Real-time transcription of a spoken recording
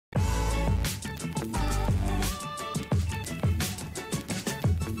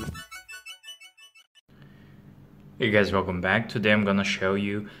Hey guys, welcome back. Today I'm gonna show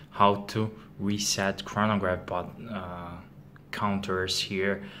you how to reset chronograph counters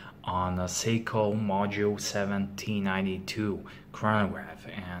here on a Seiko module 1792 chronograph.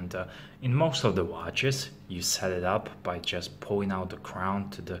 And in most of the watches you set it up by just pulling out the crown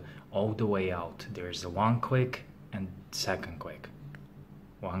to the all the way out. There's a one click and second click,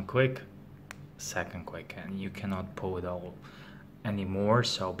 one click, second click, and you cannot pull it all anymore,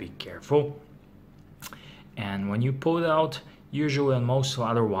 so be careful. And when you pull it out, usually on most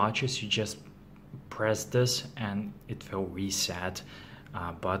other watches you just press this and it will reset,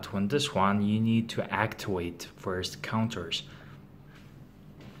 but when this one you need to activate first counters.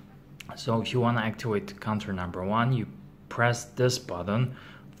 So if you want to activate counter number 1, you press this button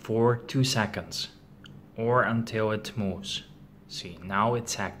for 2 seconds or until it moves. See, now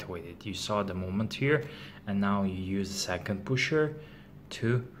it's activated. You saw the movement here, and now you use the second pusher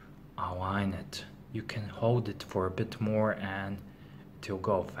to align it. You can hold it for a bit more and it will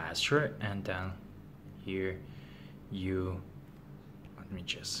go faster, and then here you, let me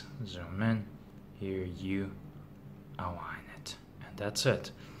just zoom in, here you align it, and that's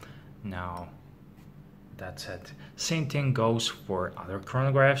it. Now that's it. Same thing goes for other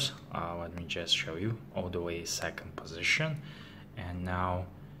chronographs. Let me just show you all the way second position, and now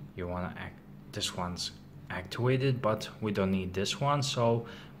you want to this one's activated, but we don't need this one, so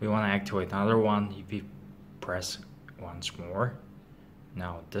we want to activate another one. If you press once more,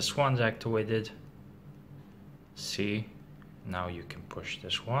 now this one's activated. See, now you can push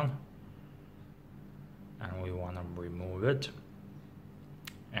this one, and we want to remove it,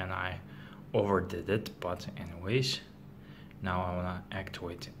 and I overdid it, but anyways, now I want to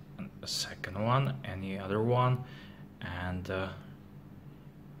activate a second one, any other one, and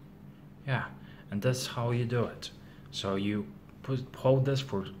yeah, and that's how you do it. So you hold this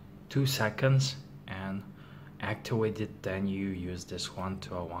for 2 seconds and activate it, then you use this one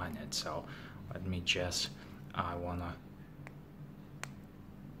to align it. So let me just, I wanna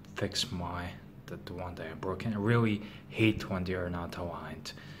fix the one that I broke. I really hate when they are not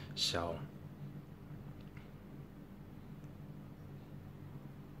aligned. So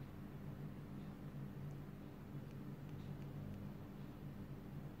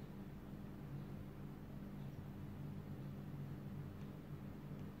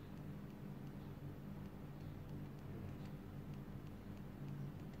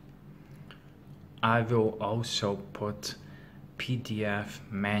I will also put PDF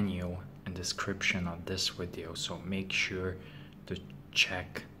menu in the description of this video, so make sure to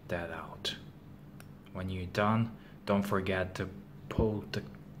check that out. When you're done, don't forget to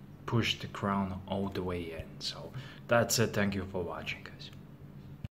push the crown all the way in. So that's it. Thank you for watching, guys.